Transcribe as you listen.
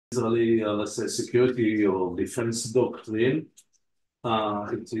Israeli, let's say, security or defense doctrine.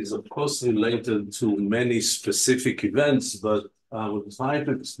 It is, of course, related to many specific events, but I will try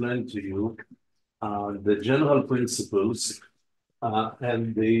to explain to you the general principles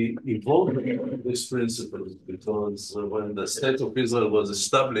and the evolvement of these principles, because when the State of Israel was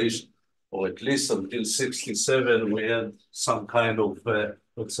established, or at least until 1967, we had some kind of,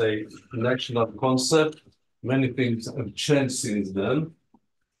 let's say, national concept. Many things have changed since then.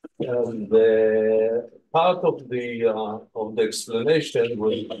 And part of the explanation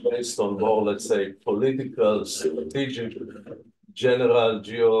was based on more, let's say, political, strategic, general,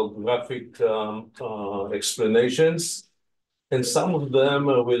 geographic explanations. And some of them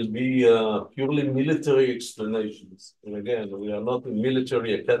will be purely military explanations. And again, we are not a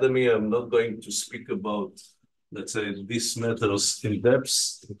military academy. I'm not going to speak about, let's say, these matters in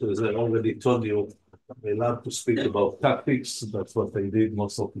depth, because I already told you I love to speak about tactics. That's what I did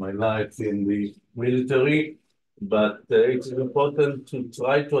most of my life in the military. But it is important to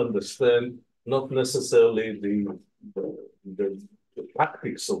try to understand not necessarily the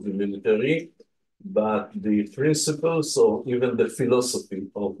tactics of the military, but the principles or even the philosophy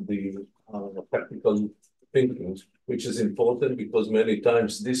of the tactical thinking, which is important because many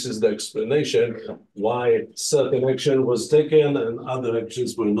times this is the explanation why certain action was taken and other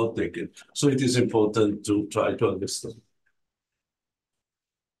actions were not taken. So it is important to try to understand.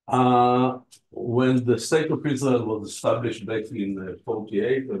 When the State of Israel was established back in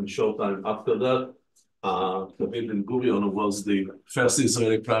 1948, and a short time after that, David Ben-Gurion was the first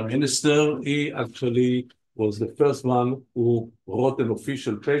Israeli prime minister. He actually was the first one who wrote an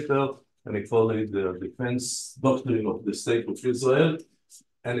official paper, and he called it the Defense Doctrine of the State of Israel.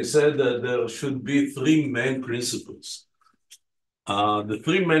 And he said that there should be three main principles. The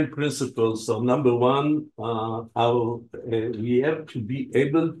three main principles are, number one, we have to be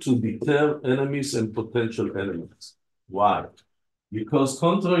able to deter enemies and potential enemies. Why? Because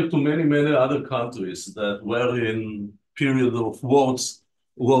contrary to many other countries that were in period of wars,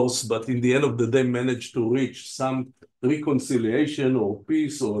 but in the end of the day managed to reach some reconciliation or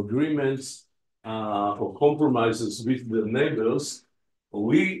peace or agreements or compromises with their neighbors,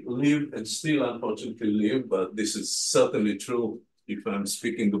 we live and still unfortunately live, but this is certainly true if I'm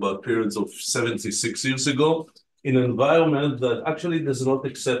speaking about periods of 76 years ago, in an environment that actually does not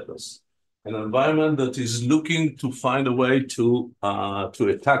accept us. An environment that is looking to find a way to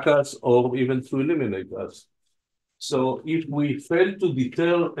attack us or even to eliminate us. So if we fail to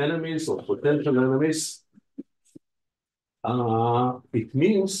deter enemies or potential enemies, it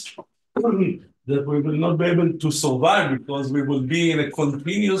means that we will not be able to survive because we will be in a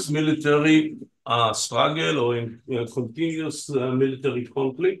continuous military struggle or in continuous military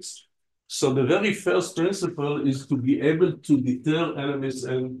conflicts. So the very first principle is to be able to deter enemies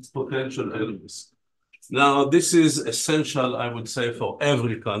and potential enemies. Now, this is essential, I would say, for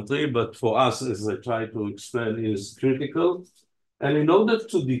every country, but for us, as I try to explain, is critical. And in order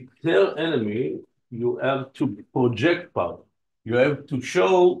to deter enemy, you have to project power. You have to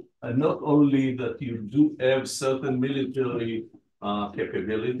show not only that you do have certain military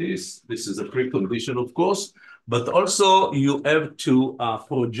capabilities, this is a precondition, of course, but also you have to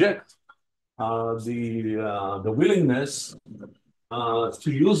project the willingness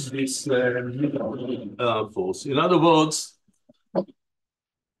to use this force. In other words,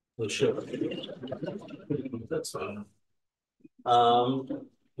 sure. That's fine.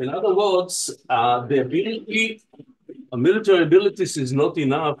 In other words, the ability, military abilities is not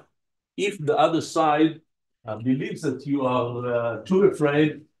enough if the other side believes that you are too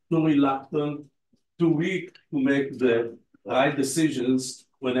afraid, too reluctant, too weak to make the right decisions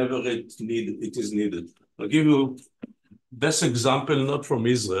whenever it is needed. I'll give you best example, not from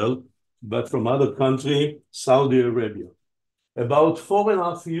Israel, but from other country, Saudi Arabia. About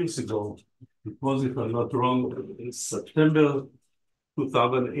 4.5 years ago, because if I'm not wrong, in September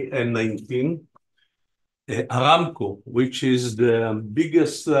 2019, Aramco, which is the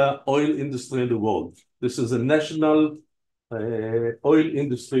biggest oil industry in the world. This is a national oil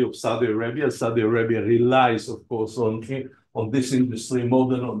industry of Saudi Arabia. Saudi Arabia relies, of course, on this industry more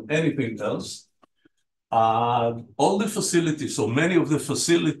than on anything else. All the facilities, or many of the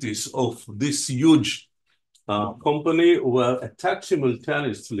facilities of this huge company were attacked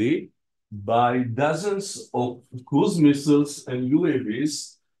simultaneously by dozens of cruise missiles and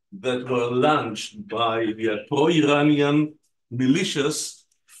UAVs that were launched by the pro-Iranian militias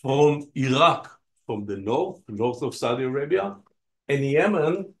from Iraq, from the north of Saudi Arabia, and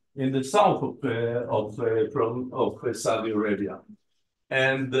Yemen in the south of Saudi Arabia.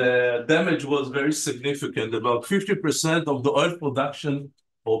 And the damage was very significant. About 50% of the oil production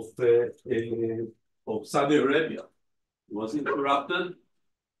of Saudi Arabia was interrupted.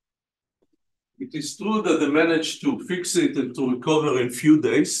 It is true that they managed to fix it and to recover in a few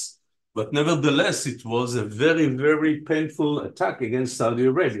days, but nevertheless, it was a very, very painful attack against Saudi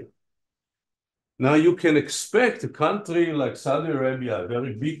Arabia. Now, you can expect a country like Saudi Arabia, a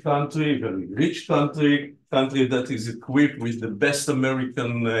very big country, very rich country that is equipped with the best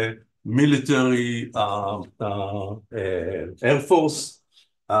American military air force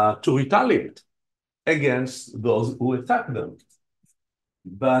to retaliate against those who attack them.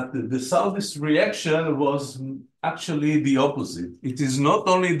 But the Saudis' reaction was actually the opposite. It is not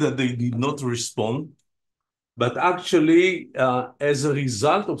only that they did not respond, but actually, as a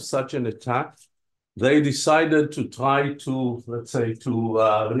result of such an attack, they decided to try to, let's say,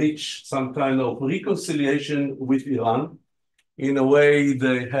 to reach some kind of reconciliation with Iran. In a way,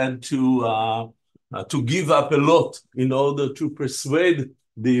 they had to give up a lot in order to persuade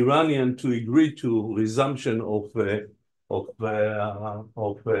the Iranian to agree to resumption of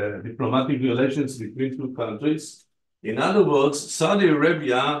diplomatic relations between two countries. In other words, Saudi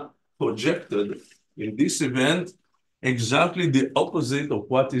Arabia projected in this event exactly the opposite of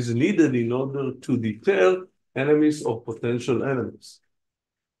what is needed in order to deter enemies or potential enemies.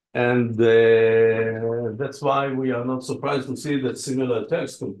 And that's why we are not surprised to see that similar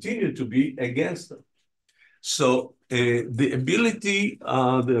attacks continue to be against them. So the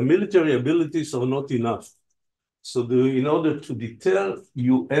military abilities are not enough. So in order to deter,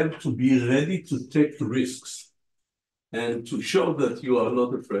 you have to be ready to take risks and to show that you are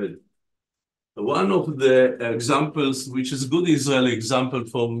not afraid. One of the examples, which is a good Israeli example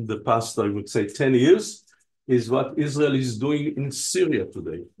from the past, I would say 10 years, is what Israel is doing in Syria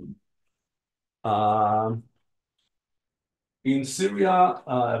today. In Syria,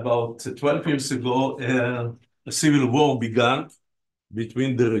 about 12 years ago, a civil war began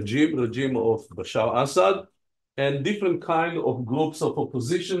between the regime of Bashar Assad and different kind of groups of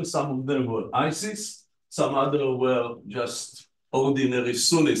opposition. Some of them were ISIS, some other were just ordinary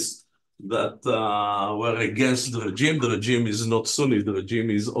Sunnis that were against the regime. The regime is not Sunni, the regime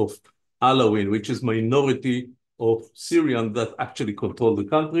is of Alawin, which is minority of Syrians that actually control the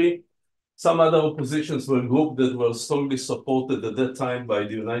country. Some other oppositions were groups that were strongly supported at that time by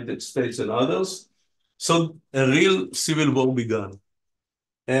the United States and others. So a real civil war began.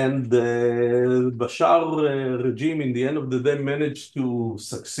 And the Bashar regime, in the end of the day, managed to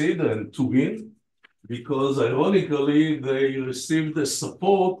succeed and to win because, ironically, they received the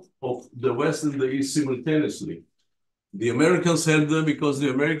support of the West and the East simultaneously. The Americans helped them because the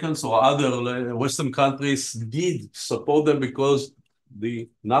Americans or other Western countries did support them because the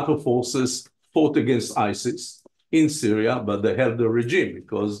NATO forces fought against ISIS in Syria, but they helped the regime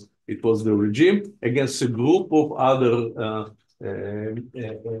because it was the regime against a group of other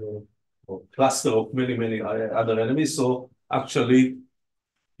cluster of many other enemies. So actually,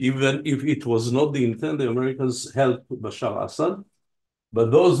 even if it was not the intent, the Americans helped Bashar Assad, but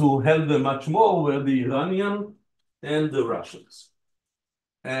those who helped them much more were the Iranian and the Russians.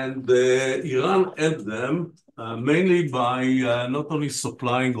 And Iran helped them mainly by not only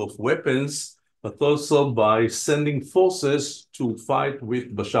supplying of weapons, but also by sending forces to fight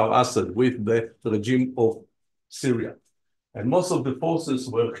with Bashar Assad, with the regime of Syria. And most of the forces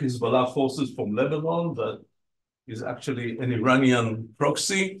were Hezbollah forces from Lebanon, that is actually an Iranian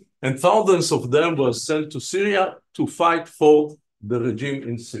proxy, and thousands of them were sent to Syria to fight for the regime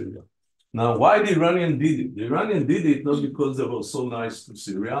in Syria. Now, why the Iranian did it? The Iranian did it not because they were so nice to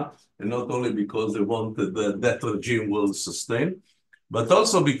Syria, and not only because they wanted that regime will sustain, but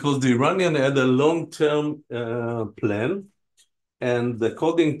also because the Iranian had a long-term plan. And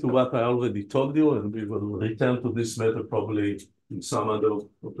according to what I already told you, and we will return to this matter probably in some other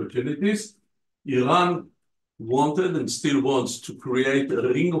opportunities, Iran wanted and still wants to create a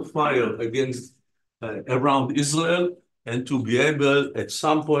ring of fire against around Israel and to be able at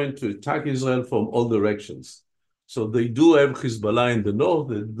some point to attack Israel from all directions. So they do have Hezbollah in the north,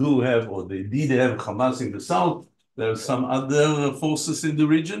 they do have, or they did have Hamas in the south, there are some other forces in the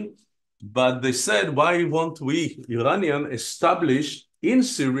region, but they said, why won't we, Iranian, establish in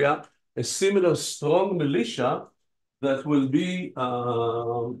Syria a similar strong militia that will be,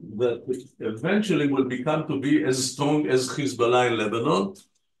 that eventually will become to be as strong as Hezbollah in Lebanon.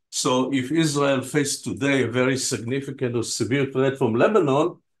 So if Israel faced today a very significant or severe threat from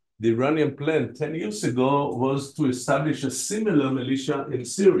Lebanon, the Iranian plan 10 years ago was to establish a similar militia in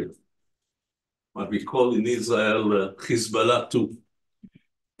Syria, what we call in Israel Hezbollah 2.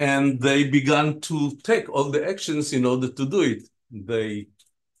 And they began to take all the actions in order to do it. They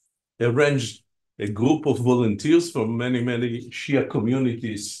arranged a group of volunteers from many, many Shia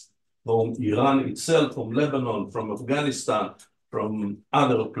communities from Iran itself, from Lebanon, from Afghanistan, from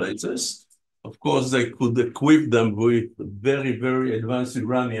other places. Of course, they could equip them with very, very advanced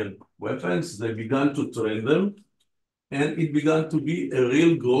Iranian weapons. They began to train them, and it began to be a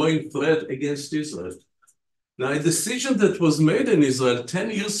real growing threat against Israel. Now, a decision that was made in Israel 10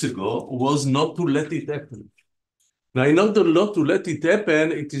 years ago was not to let it happen. Now, in order not to let it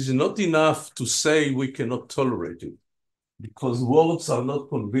happen, it is not enough to say we cannot tolerate it, because words are not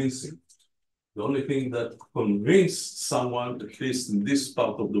convincing. The only thing that convinces someone, at least in this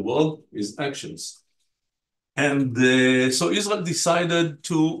part of the world, is actions. And so Israel decided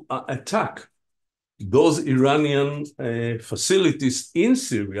to attack those Iranian facilities in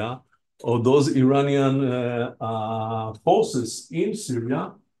Syria, or those Iranian forces in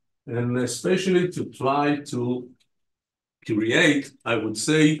Syria, and especially to try to create, I would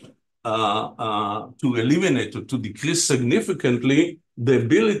say, to eliminate or to decrease significantly the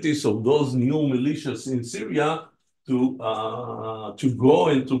abilities of those new militias in Syria to grow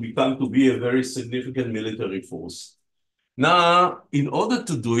and to become to be a very significant military force. Now, in order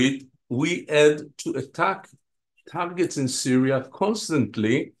to do it, we had to attack targets in Syria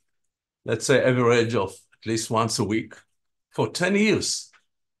constantly, let's say average of at least once a week, for 10 years.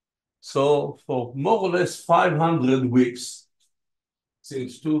 So for more or less 500 weeks,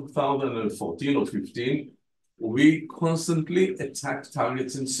 since 2014 or 15, we constantly attack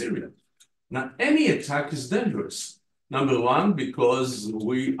targets in Syria. Now, any attack is dangerous. Number one, because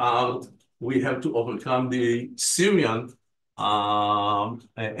we have to overcome the Syrian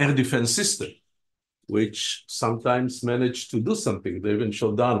air defense system, which sometimes manage to do something. They even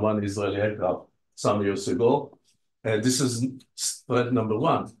shot down one Israeli aircraft some years ago. This is threat number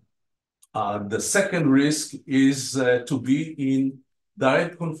one. The second risk is to be in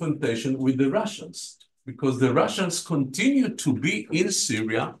direct confrontation with the Russians, because the Russians continue to be in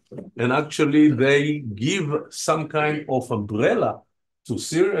Syria, and actually they give some kind of umbrella to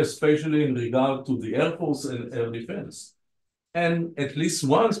Syria, especially in regard to the Air Force and air defense. And at least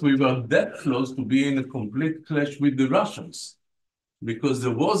once we were that close to being in a complete clash with the Russians, because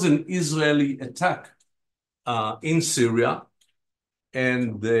there was an Israeli attack in Syria,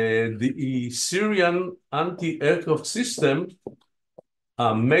 and the Syrian anti-aircraft system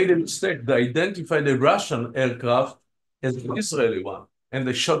made a mistake. They identified a Russian aircraft as an Israeli one, and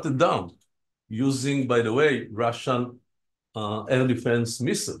they shot it down using, by the way, Russian air defense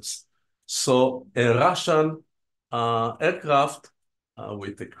missiles. So a Russian aircraft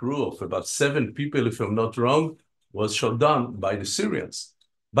with a crew of about 7 people, if I'm not wrong, was shot down by the Syrians.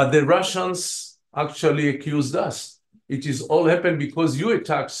 But the Russians actually accused us. It is all happened because you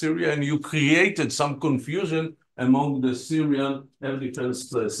attacked Syria and you created some confusion among the Syrian air defense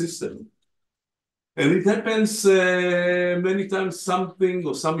system. And it happens many times, something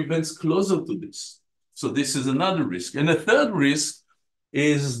or some events closer to this. So this is another risk. And a third risk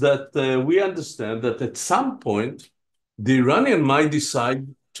is that we understand that at some point, the Iranian might decide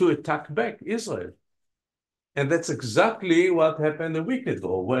to attack back Israel. And that's exactly what happened a week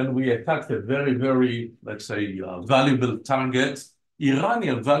ago when we attacked a very, very, let's say, valuable target,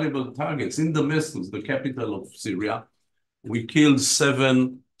 Iranian valuable targets in Damascus, the capital of Syria. We killed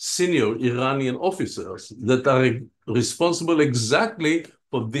 7 senior Iranian officers that are responsible exactly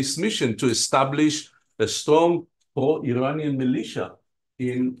for this mission to establish a strong pro-Iranian militia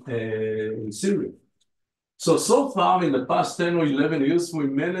in Syria. So far in the past 10 or 11 years, we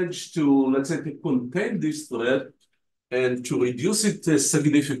managed to, let's say, to contain this threat and to reduce it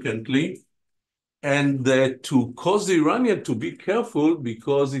significantly, and to cause the Iranian to be careful,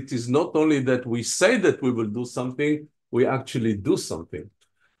 because it is not only that we say that we will do something, we actually do something.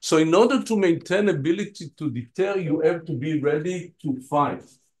 So in order to maintain ability to deter, you have to be ready to fight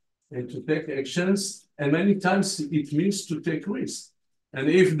and to take actions, and many times it means to take risks. And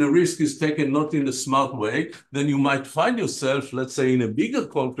if the risk is taken not in a smart way, then you might find yourself, let's say, in a bigger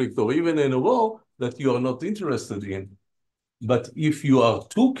conflict or even in a war that you are not interested in. But if you are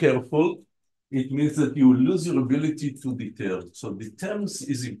too careful, it means that you lose your ability to deter. So deterrence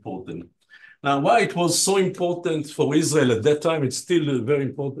is important. Now, why it was so important for Israel at that time, it's still very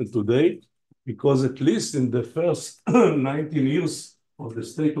important today, because at least in the first 19 years of the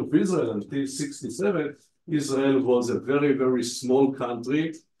state of Israel until 1967, Israel was a very, very small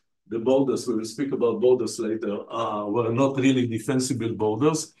country. The borders, we will speak about borders later, were not really defensible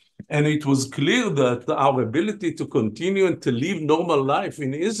borders. And it was clear that our ability to continue and to live normal life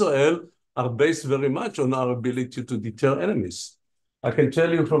in Israel are based very much on our ability to deter enemies. I can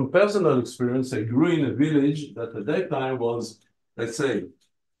tell you from personal experience, I grew in a village that at that time was, let's say,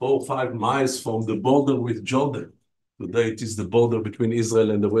 4 or 5 miles from the border with Jordan. Today it is the border between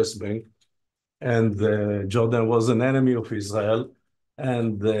Israel and the West Bank. And Jordan was an enemy of Israel.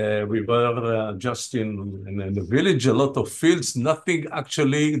 And we were just in a village, a lot of fields, nothing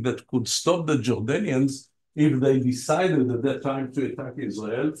actually that could stop the Jordanians if they decided at that time to attack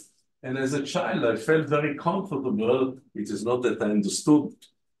Israel. And as a child, I felt very comfortable. It is not that I understood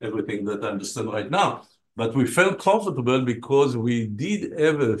everything that I understand right now, but we felt comfortable because we did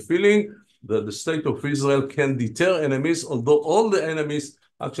have a feeling that the state of Israel can deter enemies, although all the enemies,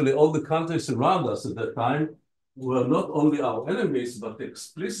 actually all the countries around us at that time, were not only our enemies, but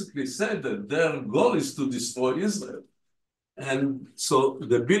explicitly said that their goal is to destroy Israel. And so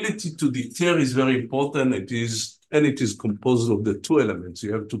the ability to deter is very important. It is composed of the two elements.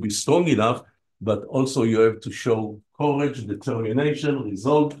 You have to be strong enough, but also you have to show courage, determination,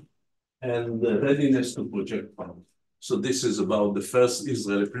 resolve, and the readiness to project power. So this is about the first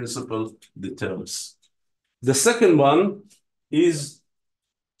Israeli principle, deterrence. The second one is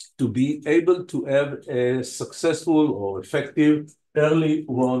to be able to have a successful or effective early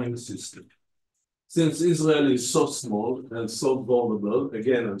warning system. Since Israel is so small and so vulnerable,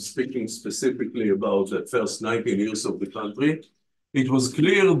 again, I'm speaking specifically about the first 19 years of the country, it was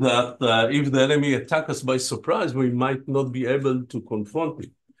clear that if the enemy attacked us by surprise, we might not be able to confront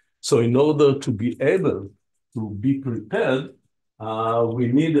it. So in order to be able to be prepared, we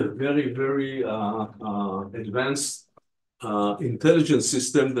need a very, very advanced intelligence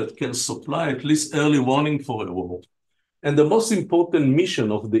system that can supply at least early warning for a war. And the most important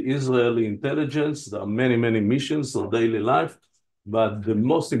mission of the Israeli intelligence, there are many, many missions of daily life, but the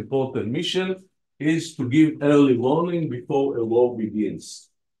most important mission is to give early warning before a war begins.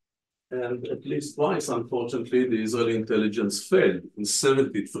 And at least twice, unfortunately, the Israeli intelligence failed. In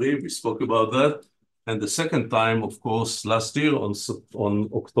 1973, we spoke about that. And the second time, of course, last year on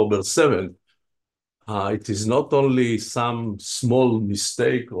October 7th. It is not only some small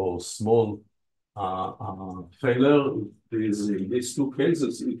mistake or small failure. It is in these two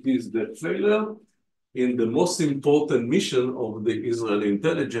cases, it is the failure in the most important mission of the Israeli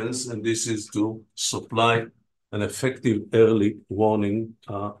intelligence, and this is to supply an effective early warning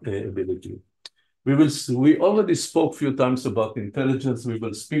ability. We already spoke a few times about intelligence. We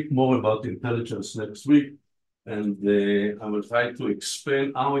will speak more about intelligence next week, and I will try to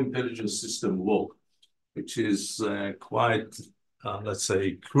explain how intelligence system work, which is quite, let's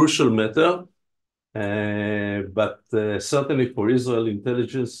say, crucial matter. But certainly for Israel,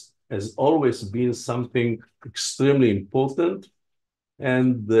 intelligence has always been something extremely important.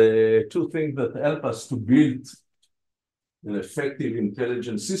 And the two things that help us to build an effective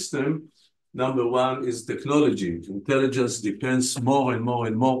intelligence system, number one is technology. Intelligence depends more and more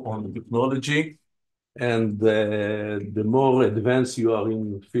and more on technology. And the more advanced you are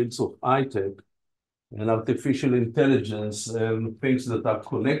in fields of high-tech and artificial intelligence and things that are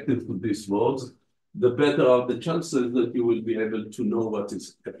connected to these worlds, the better are the chances that you will be able to know what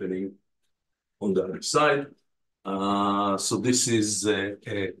is happening on the other side. So this is a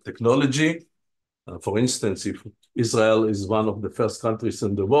technology. For instance, if Israel is one of the first countries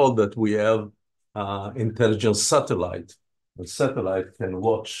in the world that we have intelligence satellite. The satellite can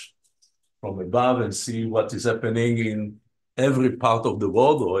watch from above and see what is happening in every part of the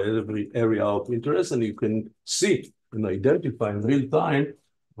world or every area of interest, and you can see and identify in real time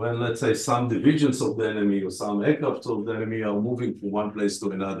when, let's say, some divisions of the enemy or some aircrafts of the enemy are moving from one place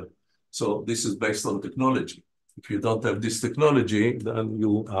to another. So this is based on technology. If you don't have this technology, then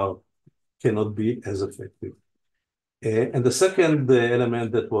you cannot be as effective. And the second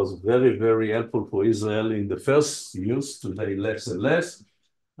element that was very, very helpful for Israel in the first years, today less and less,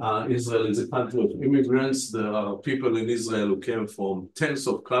 Israel is a country of immigrants. There are people in Israel who came from tens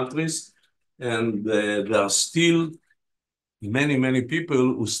of countries, and there are still many, many people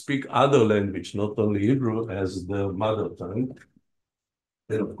who speak other language, not only Hebrew, as their mother tongue.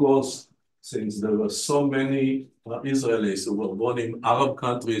 And of course, since there were so many Israelis who were born in Arab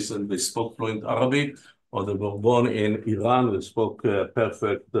countries and they spoke fluent Arabic, or they were born in Iran, they spoke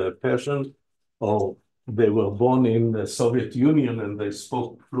perfect Persian, or they were born in the Soviet Union and they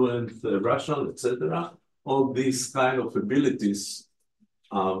spoke fluent Russian, etc. All these kind of abilities,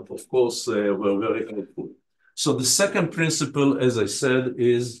 of course, were very helpful. So the second principle, as I said,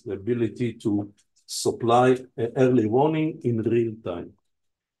 is the ability to supply early warning in real time.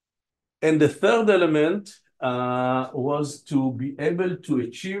 And the third element was to be able to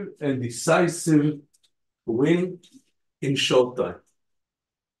achieve a decisive win in short time.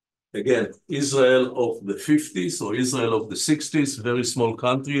 Again, Israel of the 50s or Israel of the 60s, very small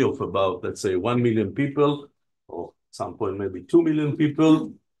country of about, let's say, 1 million people, or at some point maybe 2 million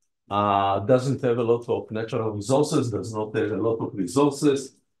people. doesn't have a lot of natural resources, does not have a lot of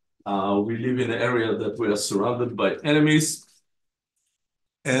resources. We live in an area that we are surrounded by enemies.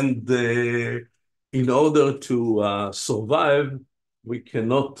 And in order to survive, we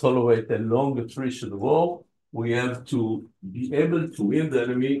cannot tolerate a long attrition war. We have to be able to win the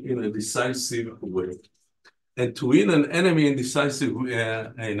enemy in a decisive way. And to win an enemy in a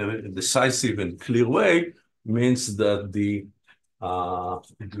decisive and clear way means that the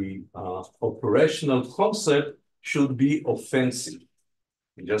operational concept should be offensive.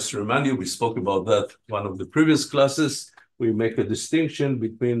 Just to remind you, we spoke about that one of the previous classes. We make a distinction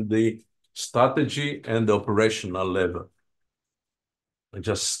between the strategy and the operational level.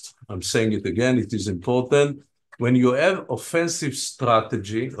 I'm saying it again, it is important. When you have offensive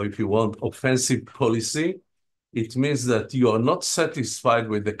strategy, or if you want offensive policy, it means that you are not satisfied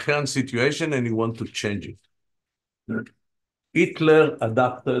with the current situation and you want to change it. Hitler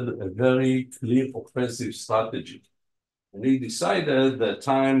adopted a very clear offensive strategy. And he decided that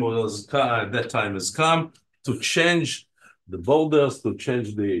that time has come to change the borders, to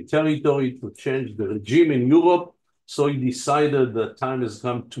change the territory, to change the regime in Europe. So he decided that time has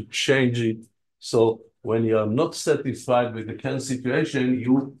come to change it. So when you are not satisfied with the current situation,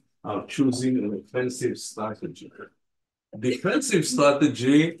 you are choosing an offensive strategy. Defensive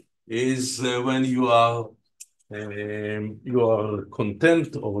strategy is when you are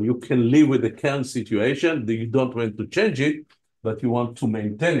content or you can live with the current situation, that you don't want to change it, but you want to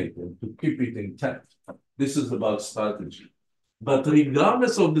maintain it and to keep it intact. This is about strategy. But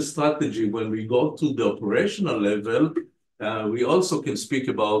regardless of the strategy, when we go to the operational level, we also can speak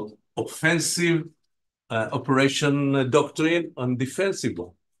about offensive operation doctrine and defensive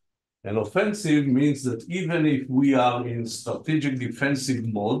one. And offensive means that even if we are in strategic defensive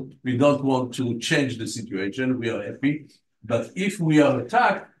mode, we don't want to change the situation, we are happy. But if we are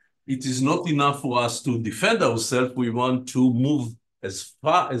attacked, it is not enough for us to defend ourselves. We want to move as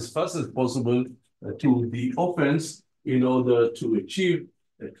fast as possible to the offense in order to achieve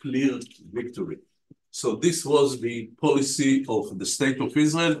a clear victory. So this was the policy of the State of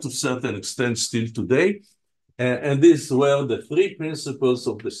Israel to a certain extent still today. And these were the three principles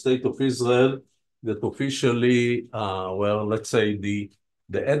of the State of Israel that officially were, let's say, the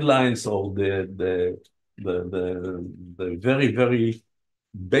headlines or the very, very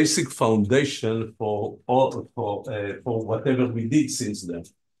basic foundation for whatever we did since then.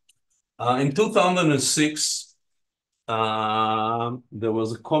 In 2006, there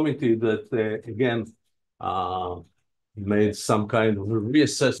was a committee that, again, made some kind of a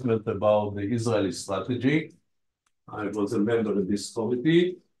reassessment about the Israeli strategy. I was a member of this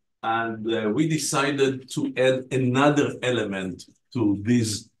committee, and we decided to add another element to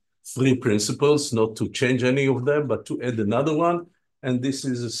these three principles, not to change any of them, but to add another one, and this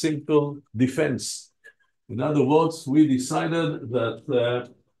is a simple defense. In other words, we decided that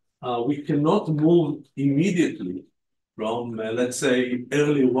we cannot move immediately from, let's say,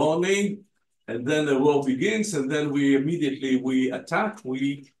 early warning, and then the war begins, and then we immediately attack.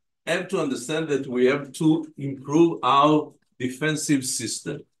 We have to understand that we have to improve our defensive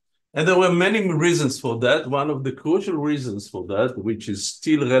system. And there were many reasons for that. One of the crucial reasons for that, which is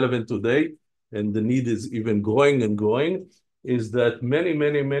still relevant today, and the need is even growing and growing, is that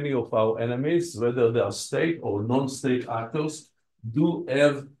many of our enemies, whether they are state or non-state actors, do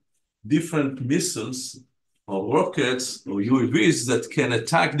have different missiles or rockets or UAVs that can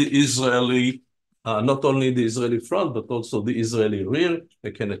attack the Israeli not only the Israeli front, but also the Israeli rear. They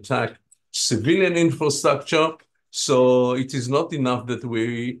can attack civilian infrastructure. So it is not enough that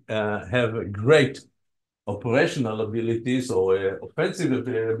we have great operational abilities or offensive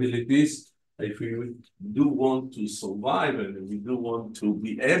abilities. If we do want to survive and we do want to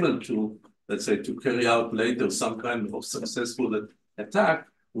be able to, let's say, to carry out later some kind of successful attack,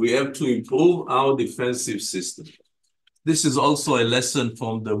 we have to improve our defensive system. This is also a lesson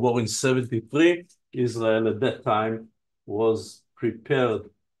from the war in 73. Israel at that time was prepared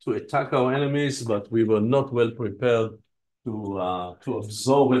to attack our enemies, but we were not well prepared to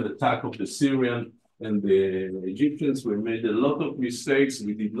absorb an attack of the Syrian and the Egyptians. We made a lot of mistakes.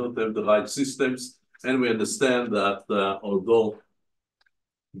 We did not have the right systems. And we understand that although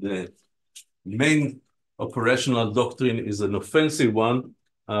the main operational doctrine is an offensive one,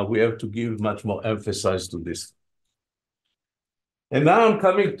 we have to give much more emphasis to this. And now I'm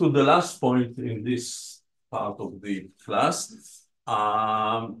coming to the last point in this part of the class.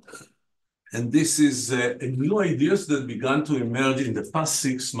 And this is new ideas that began to emerge in the past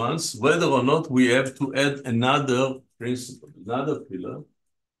 6 months, whether or not we have to add another principle, another pillar.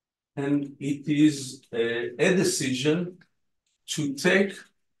 And it is a decision to take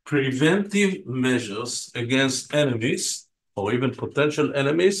preventive measures against enemies or even potential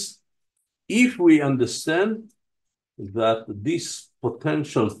enemies if we understand that this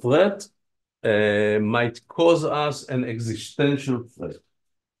potential threat might cause us an existential threat.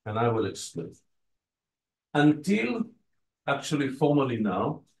 And I will explain. Until actually formally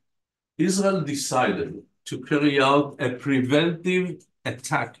now, Israel decided to carry out a preventive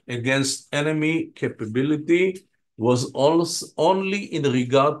attack against enemy capability was also only in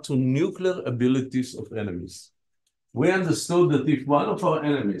regard to nuclear abilities of enemies. We understood that if one of our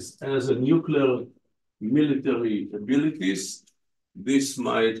enemies has a nuclear military abilities, this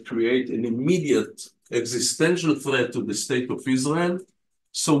might create an immediate existential threat to the state of Israel.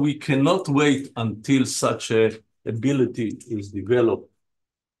 So we cannot wait until such a ability is developed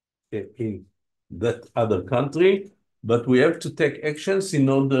in that other country, but we have to take actions in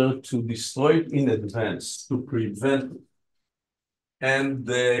order to destroy it in advance, to prevent it. And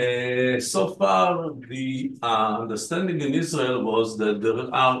so far, the understanding in Israel was that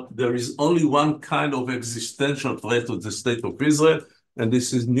there is only one kind of existential threat to the state of Israel, and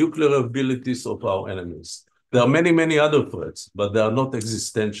this is nuclear abilities of our enemies. There are many, many other threats, but they are not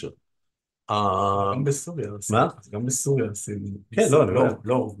existential. גם בסוריה. מה? גם בסוריה עשינו. כן,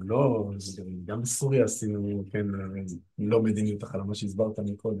 לא, גם בסוריה עשינו, כן, לא מדיניות אחלה, מה שהסברת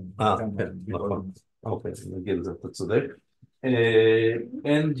מקודם. כן, נכון. אוקיי, נגיד לזה, אתה צודק.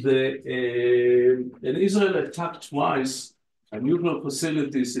 And Israel attacked twice nuclear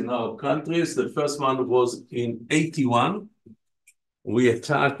facilities in our countries. The first one was in 1981. We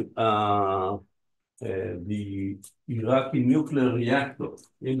attacked the Iraqi nuclear reactor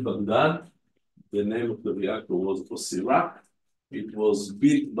in Baghdad. The name of the reactor was Osirak. It was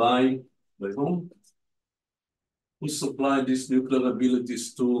built by whom? Who supplied these nuclear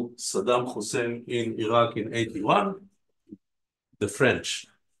abilities to Saddam Hussein in Iraq in 1981? The French.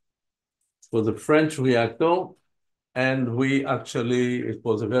 It was a French reactor, and it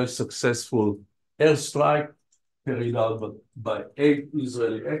was a very successful airstrike carried out by 8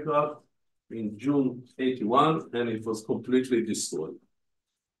 Israeli aircraft in June 1981, and it was completely destroyed.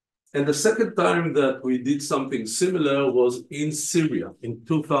 And the second time that we did something similar was in Syria in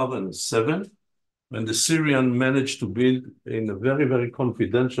 2007, when the Syrians managed to build in a very, very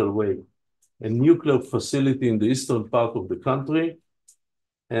confidential way a nuclear facility in the eastern part of the country.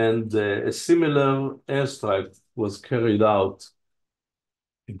 And a similar airstrike was carried out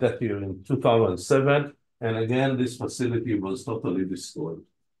that year in 2007. And again, this facility was totally destroyed.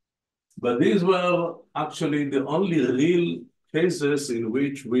 But these were actually the only real cases in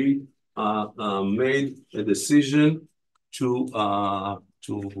which we made a decision to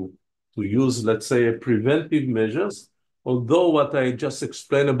use, let's say, preventive measures. Although what I just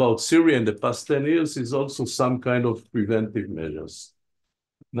explained about Syria in the past 10 years is also some kind of preventive measures.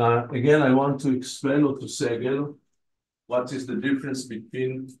 Now, again, I want to explain or to say again, what is the difference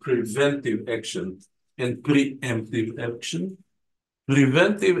between preventive action and preemptive action?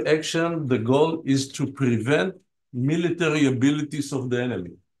 Preventive action, the goal is to prevent military abilities of the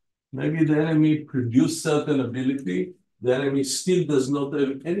enemy. Maybe the enemy produced certain ability, the enemy still does not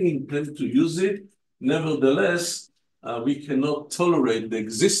have any intent to use it. Nevertheless, we cannot tolerate the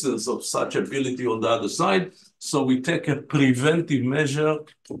existence of such ability on the other side. So we take a preventive measure,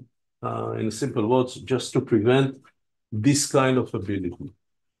 in simple words, just to prevent this kind of ability.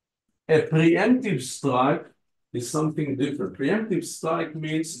 A preemptive strike is something different. Preemptive strike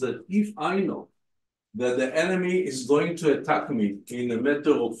means that if I know that the enemy is going to attack me in a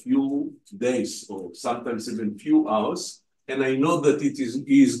matter of few days or sometimes even few hours, and I know that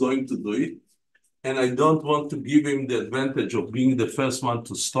he is going to do it, and I don't want to give him the advantage of being the first one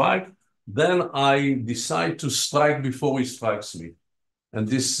to strike, then I decide to strike before he strikes me. And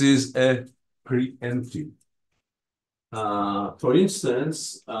this is a preemptive. For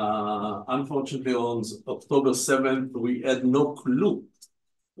instance, unfortunately on October 7th, we had no clue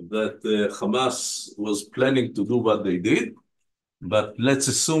that Hamas was planning to do what they did. But let's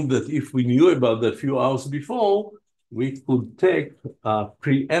assume that if we knew about that a few hours before, we could take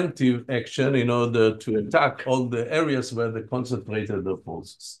preemptive action in order to attack all the areas where they concentrated their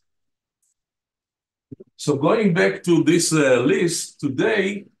forces. So going back to this list,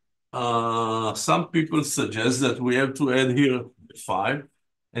 today, some people suggest that we have to add here 5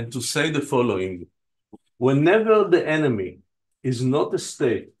 and to say the following. Whenever the enemy is not a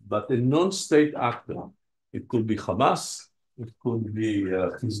state, but a non-state actor, it could be Hamas, it could be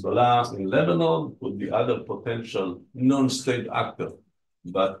Hezbollah in Lebanon, it could be other potential non-state actor,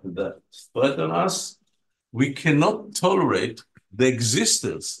 but that threaten us, we cannot tolerate the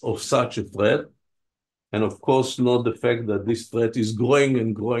existence of such a threat, and of course not the fact that this threat is growing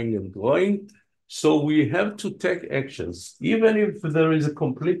and growing and growing. So we have to take actions. Even if there is a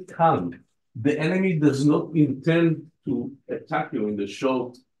complete calm, the enemy does not intend to attack you in the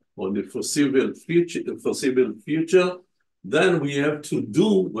short or the foreseeable future, then we have to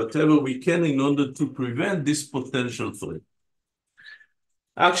do whatever we can in order to prevent this potential threat.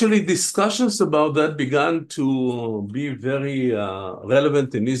 Actually, discussions about that began to be very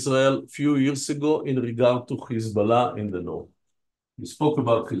relevant in Israel a few years ago in regard to Hezbollah in the north. We spoke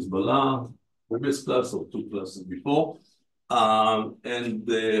about Hezbollah, previous class or two classes before, and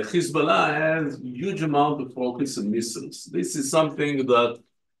Hezbollah has a huge amount of rockets and missiles. This is something that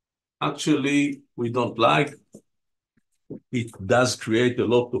actually we don't like. It does create a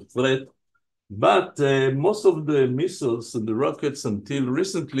lot of threat. But most of the missiles and the rockets until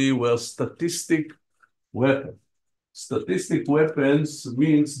recently were statistic weapons. Statistic weapons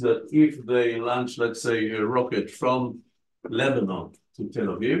means that if they launch, let's say, a rocket from Lebanon to Tel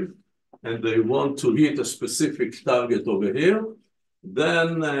Aviv, and they want to hit a specific target over here,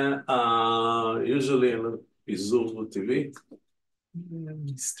 then usually is TV.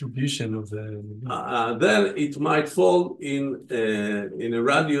 Distribution of the then it might fall in a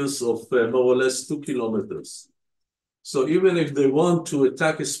radius of more or less 2 kilometers. So even if they want to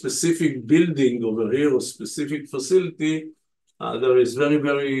attack a specific building over here or specific facility, there is very,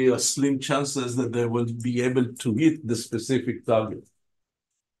 very slim chances that they will be able to hit the specific target.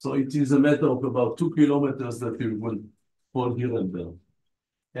 So it is a matter of about 2 kilometers that it will fall here and there.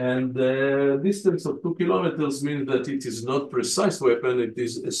 And the distance of 2 kilometers means that it is not precise weapon, it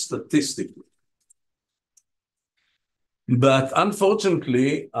is a statistic. But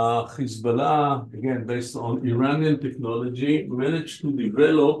unfortunately, Hezbollah, again, based on Iranian technology, managed to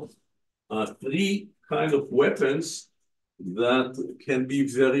develop 3 kind of weapons that can be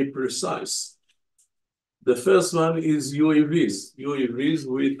very precise. The first one is UAVs. UAVs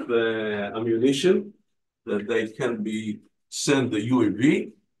with ammunition that they can be sent the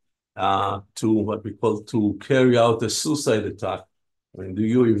UAV to what we call to carry out a suicide attack. When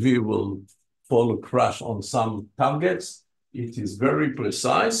the UAV will fall or crash on some targets, it is very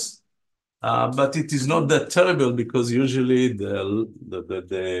precise, but it is not that terrible because usually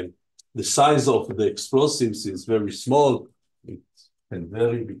the size of the explosives is very small. It can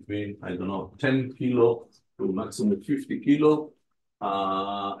vary between, I don't know, 10 kilo to maximum 50 kilo.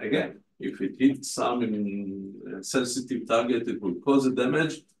 Again, if it hits some sensitive target, it will cause a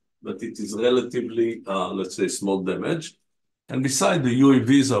damage, but it is relatively, let's say, small damage. And besides, the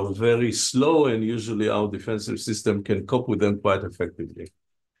UAVs are very slow, and usually our defensive system can cope with them quite effectively.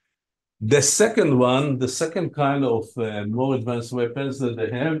 The second one, the second kind of more advanced weapons that they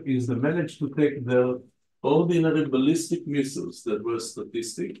have is they manage to take their ordinary ballistic missiles that were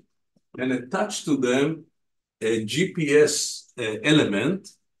statistic and attach to them a GPS element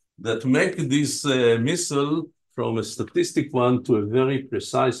that make this missile from a statistic one to a very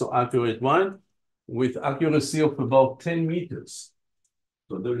precise or accurate one with accuracy of about 10 meters.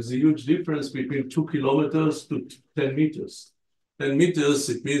 So there is a huge difference between 2 kilometers to 10 meters. 10 meters,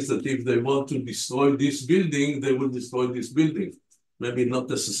 it means that if they want to destroy this building, they will destroy this building. Maybe not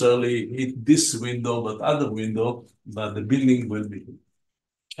necessarily hit this window, but other window, but the building will be hit.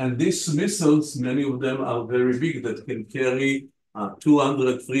 And these missiles, many of them are very big that can carry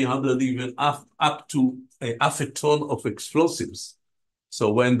 200, 300, even up to half a ton of explosives.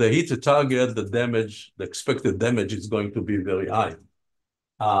 So when they hit a target, the damage, the expected damage is going to be very high.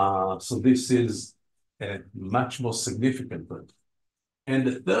 So this is much more significant. And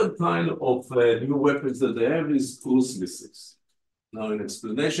the third kind of new weapons that they have is cruise missiles. Now, in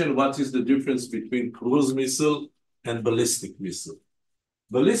explanation, what is the difference between cruise missile and ballistic missile?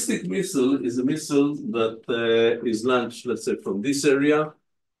 Ballistic missile is a missile that is launched, let's say, from this area.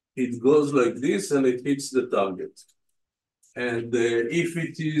 It goes like this and it hits the target. And if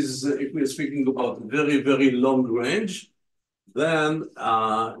we're speaking about very, very long range, then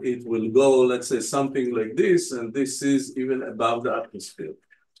it will go, let's say, something like this, and this is even above the atmosphere.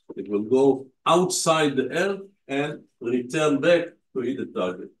 It will go outside the Earth and return back to hit the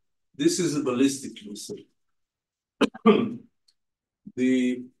target. This is a ballistic missile.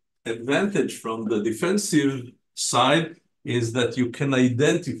 The advantage from the defensive side is that you can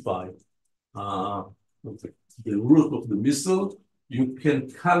identify the route of the missile. You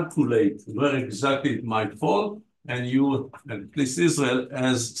can calculate where exactly it might fall, and at least Israel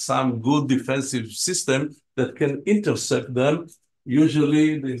has some good defensive system that can intercept them.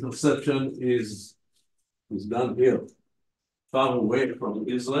 Usually the interception is done here, far away from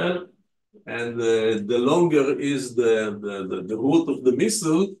Israel. And the longer is the route of the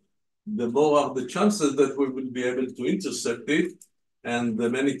missile, the more are the chances that we will be able to intercept it. And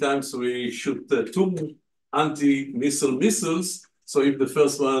many times we shoot two anti-missile missiles. So if the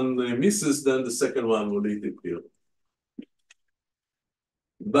first one misses, then the second one will hit it here.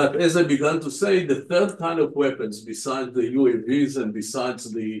 But as I began to say, the third kind of weapons, besides the UAVs and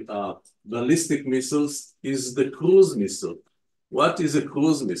besides the ballistic missiles, is the cruise missile. What is a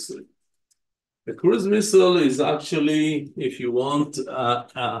cruise missile? A cruise missile is actually, if you want,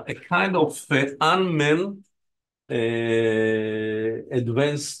 a kind of unmanned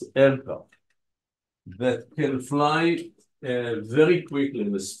advanced aircraft that can fly very quickly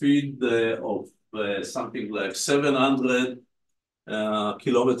in the speed of something like 700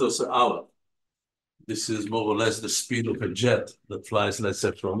 kilometers an hour. This is more or less the speed of a jet that flies, let's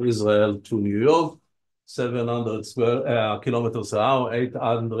say, from Israel to New York, 700 kilometers an hour,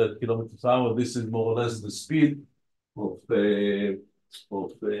 800 kilometers an hour. This is more or less the speed of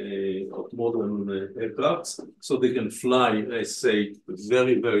modern aircrafts. So they can fly, let's say,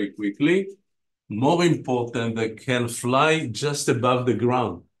 very, very quickly. More important, they can fly just above the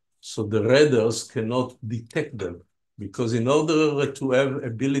ground. So the radars cannot detect them. Because in order to have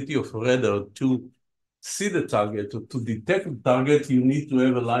ability of radar to see the target or to detect the target, you need to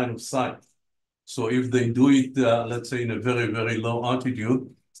have a line of sight. So if they do it, let's say, in a very, very low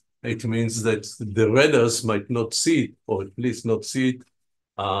altitude, it means that the radars might not see it, or at least not see it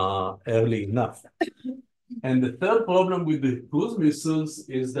early enough. And the third problem with the cruise missiles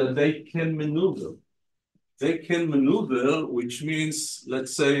is that they can maneuver. They can maneuver, which means,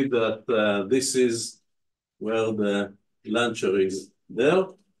 let's say that this is where the launcher is there.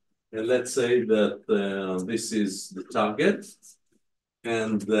 And let's say that this is the target.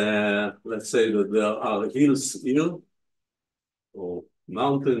 And let's say that there are hills here, or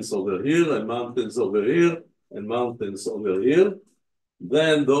mountains over here, and mountains over here, and mountains over here.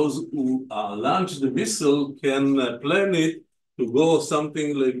 Then those who launch the missile can plan it to go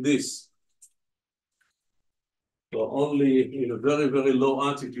something like this. So only in a very, very low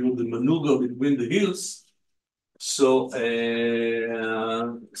altitude, the maneuver between the hills. So,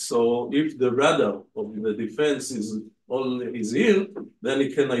 so if the radar of the defense is here, then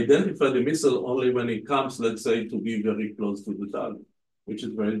it can identify the missile only when it comes, let's say, to be very close to the target, which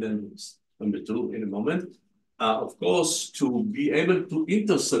is very dangerous. Number two, in a moment. Of course, to be able to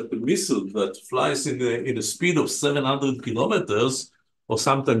intercept a missile that flies in a speed of 700 kilometers, or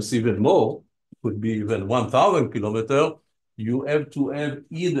sometimes even more, could be even 1,000 kilometers, you have to have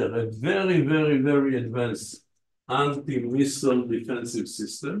either a very, very, very advanced anti-missile defensive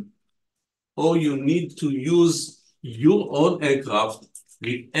system, or you need to use your own aircraft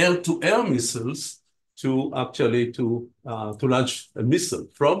with air-to-air missiles to actually to launch a missile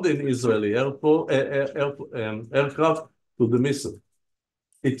from the Israeli aircraft to the missile.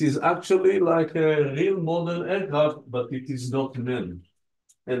 It is actually like a real modern aircraft, but it is not manned.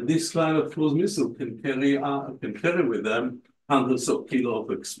 And this kind of cruise missile can carry with them hundreds of kilos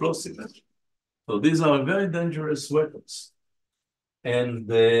of explosives. So these are very dangerous weapons. And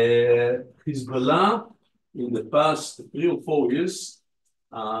Hezbollah, in the past 3 or 4 years,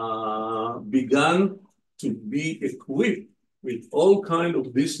 began to be equipped with all kinds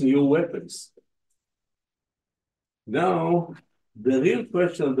of these new weapons. Now, the real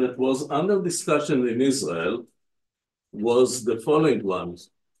question that was under discussion in Israel was the following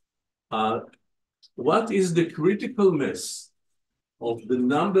ones. What is the critical mass of the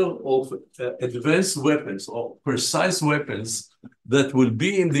number of advanced weapons or precise weapons that will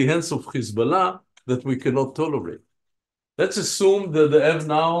be in the hands of Hezbollah that we cannot tolerate? Let's assume that they have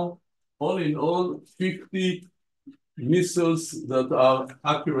now, all in all, 50 missiles that are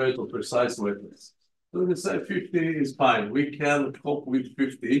accurate or precise weapons. So we say 50 is fine. We can cope with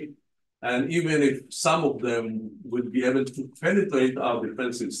 50. And even if some of them will be able to penetrate our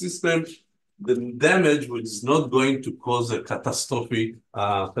defensive system, the damage is not going to cause a catastrophic,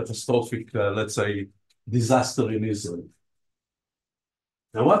 let's say, disaster in Israel.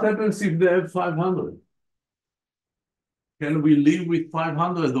 Now, what happens if they have 500? Can we live with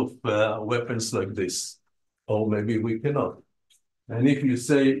 500 of weapons like this? Or maybe we cannot. And if you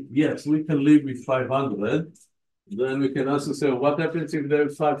say, yes, we can live with 500, then we can also say, what happens if there are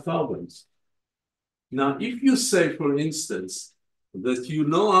 5,000? Now, if you say, for instance, that you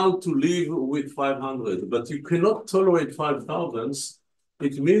know how to live with 500, but you cannot tolerate 5,000,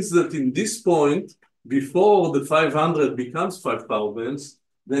 it means that in this point, before the 500 becomes 5,000,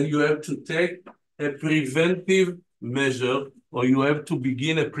 then you have to take a preventive measure, or you have to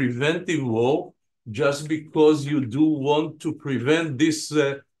begin a preventive war, just because you do want to prevent these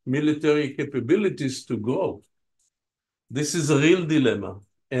military capabilities to grow. This is a real dilemma.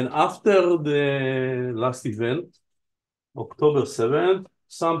 And after the last event, October 7th,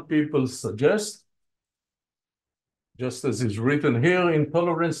 some people suggest, just as is written here,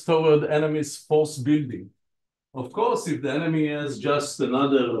 intolerance toward enemy's force building. Of course, if the enemy has just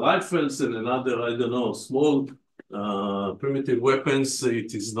another rifles and another, I don't know, small primitive weapons,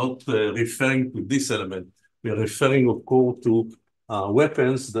 it is not referring to this element. We are referring, of course, to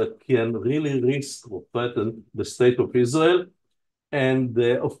weapons that can really risk or threaten the state of Israel. And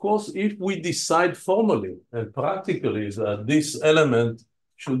of course, if we decide formally and practically that this element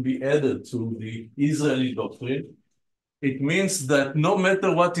should be added to the Israeli doctrine, it means that no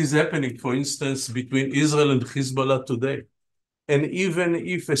matter what is happening, for instance, between Israel and Hezbollah today, and even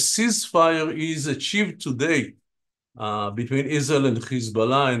if a ceasefire is achieved today between Israel and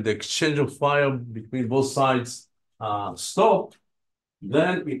Hezbollah and the exchange of fire between both sides stop,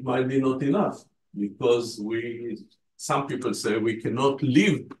 then it might be not enough because some people say we cannot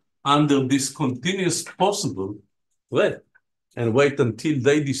live under this continuous possible threat and wait until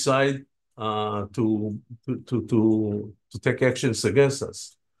they decide to take actions against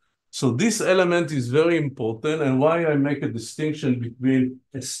us. So this element is very important, and why I make a distinction between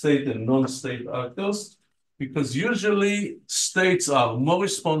a state and non-state actors, because usually states are more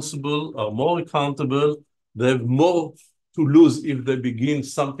responsible, are more accountable, they have more to lose if they begin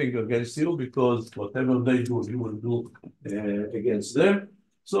something against you, because whatever they do, you will do against them.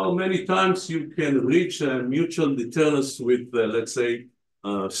 So many times you can reach a mutual deterrence with, let's say,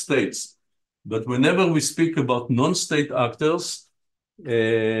 states. But whenever we speak about non-state actors,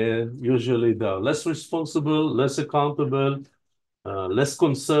 usually they are less responsible, less accountable, less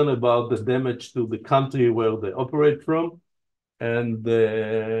concerned about the damage to the country where they operate from, and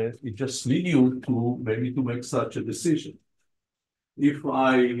it just leads you to maybe to make such a decision. If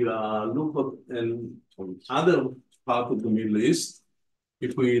I look at other part of the Middle East,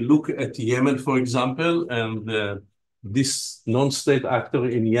 if we look at Yemen, for example, and this non-state actor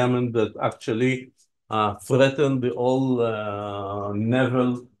in Yemen that actually threatened the whole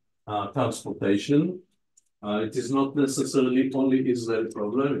naval transportation, it is not necessarily only Israeli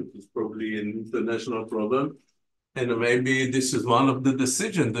problem, it is probably an international problem. And maybe this is one of the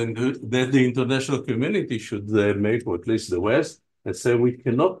decisions that the international community should make, or at least the West, and say we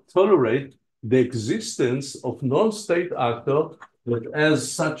cannot tolerate the existence of non-state actor that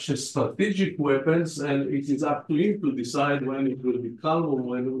has such a strategic weapons, and it is up to him to decide when it will be calm or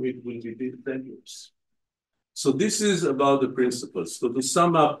when it will be dangerous. So this is about the principles. So to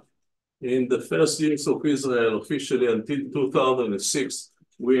sum up, in the first years of Israel, officially until 2006,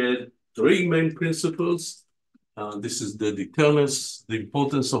 we had three main principles. This is the deterrence, the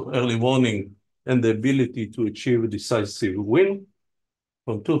importance of early warning, and the ability to achieve a decisive win.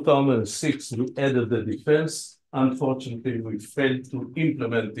 From 2006, we added the defense. Unfortunately, we failed to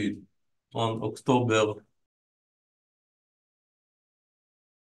implement it on October